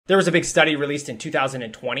There was a big study released in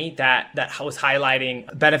 2020 that was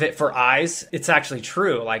highlighting benefit for eyes. It's actually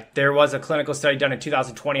true. Like there was a clinical study done in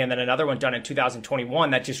 2020 and then another one done in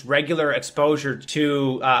 2021 that just regular exposure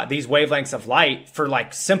to these wavelengths of light for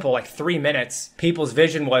like simple, like 3 minutes, people's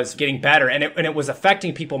vision was getting better. And it was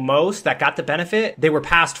affecting people most that got the benefit. They were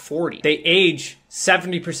past 40. They age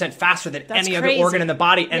 70% faster than any other organ in the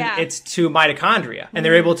body. And it's to mitochondria. And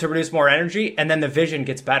they're able to produce more energy. And then the vision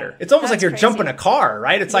gets better. It's almost like you're jumping a car,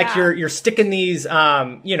 right? It's like you're sticking these,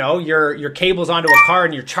 your cables onto a car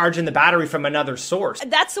and you're charging the battery from another source.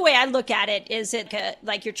 That's the way I look at it, is it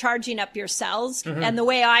like you're charging up your cells. And the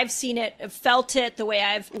way I've seen it, felt it, the way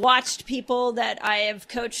I've watched people that I have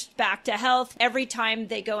coached back to health, every time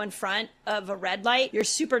they go in front of a red light, you're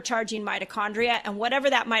supercharging mitochondria. And whatever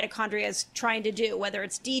that mitochondria is trying to do, whether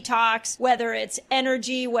it's detox, whether it's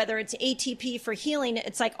energy, whether it's ATP for healing,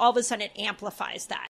 it's like all of a sudden it amplifies that.